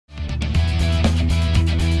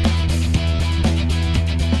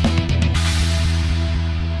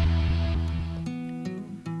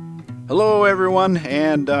everyone,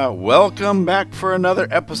 and welcome back for another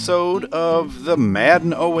episode of the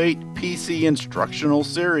Madden 08 PC Instructional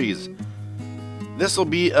Series. This will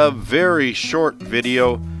be a very short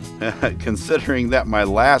video, considering that my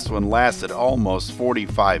last one lasted almost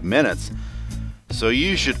 45 minutes, so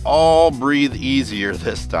you should all breathe easier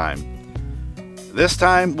this time. This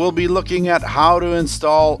time we'll be looking at how to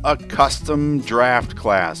install a custom draft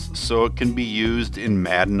class so it can be used in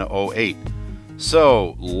Madden 08.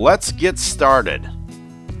 So let's get started.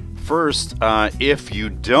 First, if you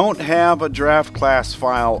don't have a draft class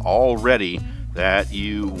file already that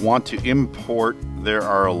you want to import, there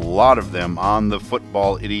are a lot of them on the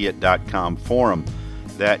footballidiot.com forum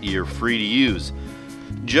that you're free to use.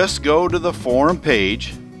 Just go to the forum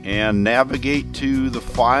page and navigate to the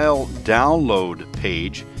file download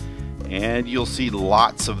page, and you'll see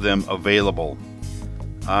lots of them available.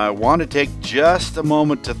 I want to take just a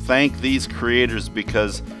moment to thank these creators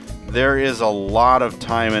because there is a lot of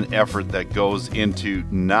time and effort that goes into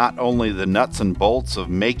not only the nuts and bolts of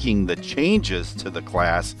making the changes to the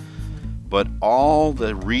class, but all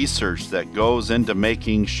the research that goes into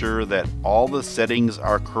making sure that all the settings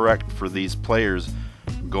are correct for these players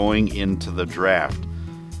going into the draft.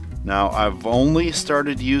 Now, I've only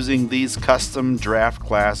started using these custom draft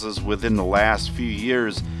classes within the last few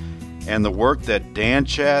years, and the work that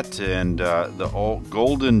Danchat and the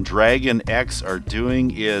Golden Dragon X are doing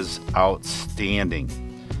is outstanding.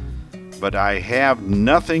 But I have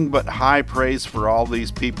nothing but high praise for all these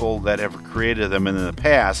people that have created them in the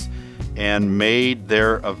past and made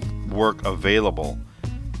their work available.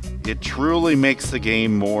 It truly makes the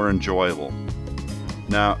game more enjoyable.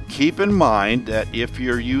 Now, keep in mind that if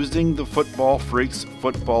you're using the Football Freaks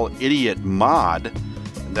Football Idiot mod,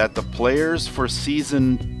 that the players for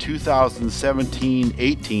season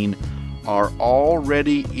 2017-18 are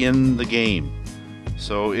already in the game.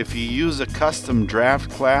 So if you use a custom draft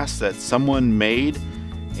class that someone made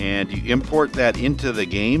and you import that into the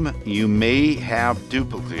game, you may have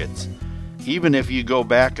duplicates. Even if you go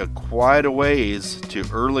back quite a ways to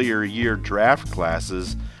earlier year draft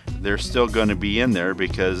classes, they're still going to be in there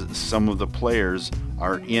because some of the players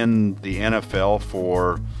are in the NFL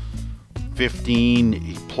for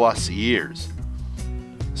 15 plus years.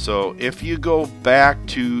 So if you go back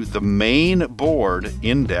to the main board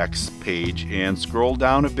index page and scroll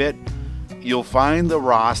down a bit, you'll find the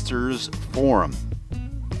rosters forum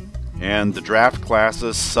and the draft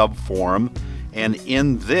classes sub forum, and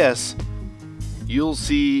in this you'll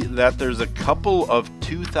see that there's a couple of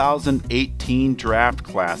 2018 draft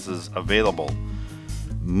classes available.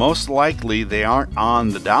 Most likely they aren't on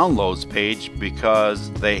the downloads page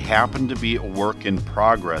because they happen to be a work in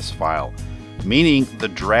progress file, meaning the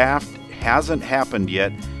draft hasn't happened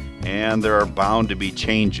yet and there are bound to be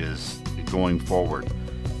changes going forward.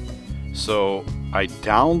 So I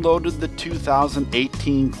downloaded the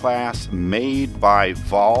 2018 class made by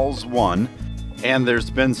Vols1, and there's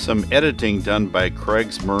been some editing done by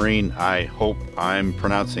Craig's Marine. I hope I'm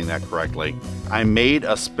pronouncing that correctly. I made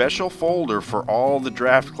a special folder for all the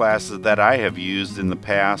draft classes that I have used in the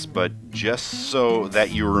past, but just so that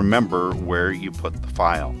you remember where you put the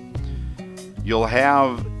file. You'll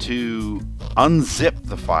have to unzip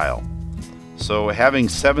the file. So having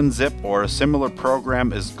 7-zip or a similar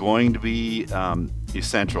program is going to be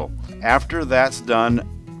essential. After that's done,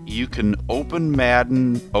 you can open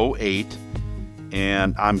Madden 08,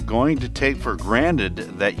 and I'm going to take for granted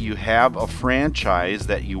that you have a franchise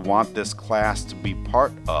that you want this class to be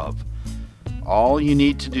part of. All you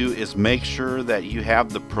need to do is make sure that you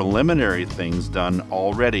have the preliminary things done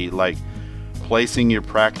already, like placing your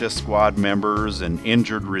practice squad members and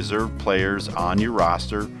injured reserve players on your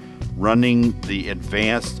roster, running the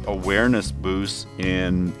advanced awareness boosts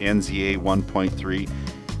in NZA 1.3,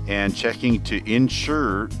 and checking to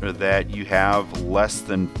ensure that you have less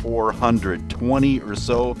than 420 or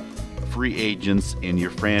so free agents in your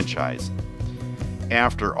franchise.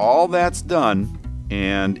 After all that's done,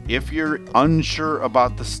 and if you're unsure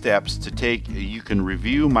about the steps to take, you can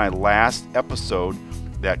review my last episode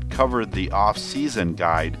that covered the off-season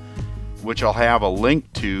guide, which I'll have a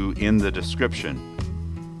link to in the description.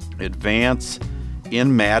 Advance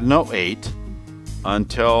in Madden 08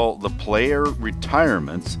 until the player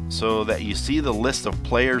retirements so that you see the list of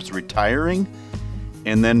players retiring,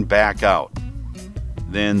 and then back out.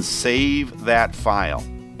 Then save that file.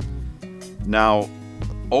 Now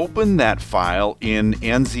open that file in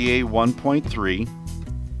NZA 1.3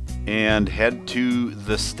 and head to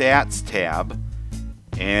the Stats tab,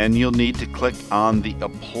 and you'll need to click on the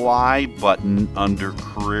Apply button under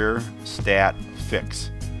Career Stat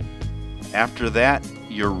Fix. After that,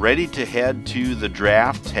 you're ready to head to the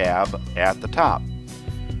Draft tab at the top.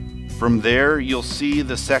 From there, you'll see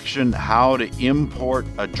the section How to Import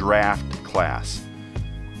a Draft Class.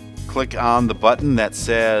 Click on the button that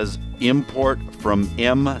says Import from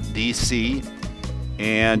MDC,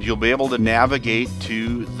 and you'll be able to navigate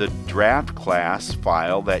to the draft class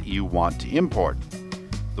file that you want to import,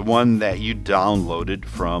 the one that you downloaded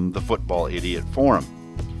from the Football Idiot forum.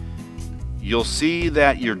 You'll see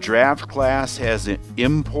that your draft class has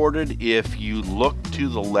imported if you look to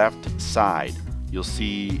the left side. You'll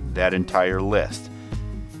see that entire list.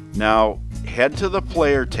 Now head to the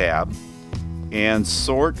Player tab and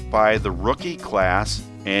sort by the rookie class,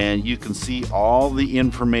 and you can see all the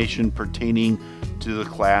information pertaining to the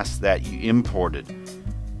class that you imported.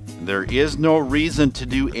 There is no reason to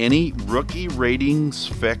do any rookie ratings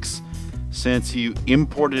fix since you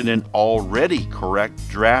imported an already correct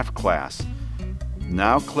draft class.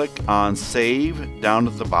 Now click on Save down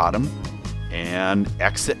at the bottom and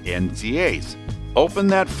exit NZAs. Open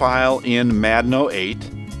that file in Madden 08,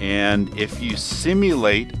 and if you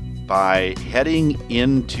simulate by heading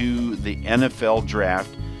into the NFL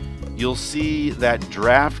draft, you'll see that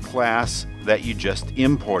draft class that you just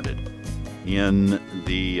imported in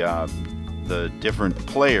the different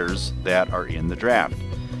players that are in the draft.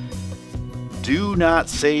 Do not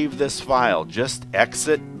save this file, just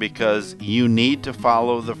exit, because you need to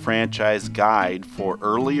follow the franchise guide for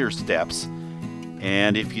earlier steps,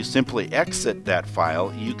 and if you simply exit that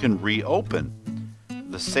file, you can reopen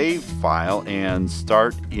the saved file and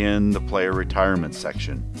start in the player retirement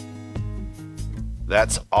section.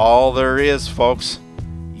 That's all there is, folks.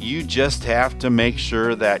 You just have to make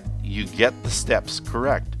sure that you get the steps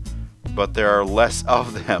correct, but there are less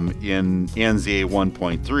of them in NZA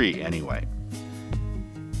 1.3 anyway.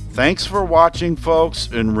 Thanks for watching, folks,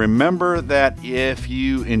 and remember that if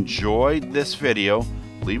you enjoyed this video,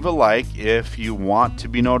 leave a like. If you want to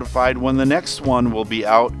be notified when the next one will be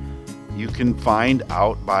out, you can find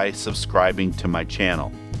out by subscribing to my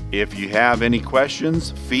channel. If you have any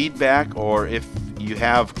questions, feedback, or if you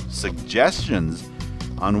have suggestions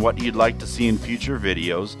on what you'd like to see in future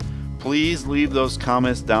videos, please leave those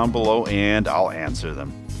comments down below and I'll answer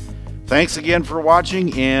them. Thanks again for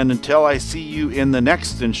watching, and until I see you in the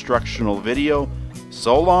next instructional video,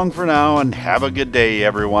 so long for now and have a good day,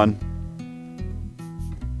 everyone.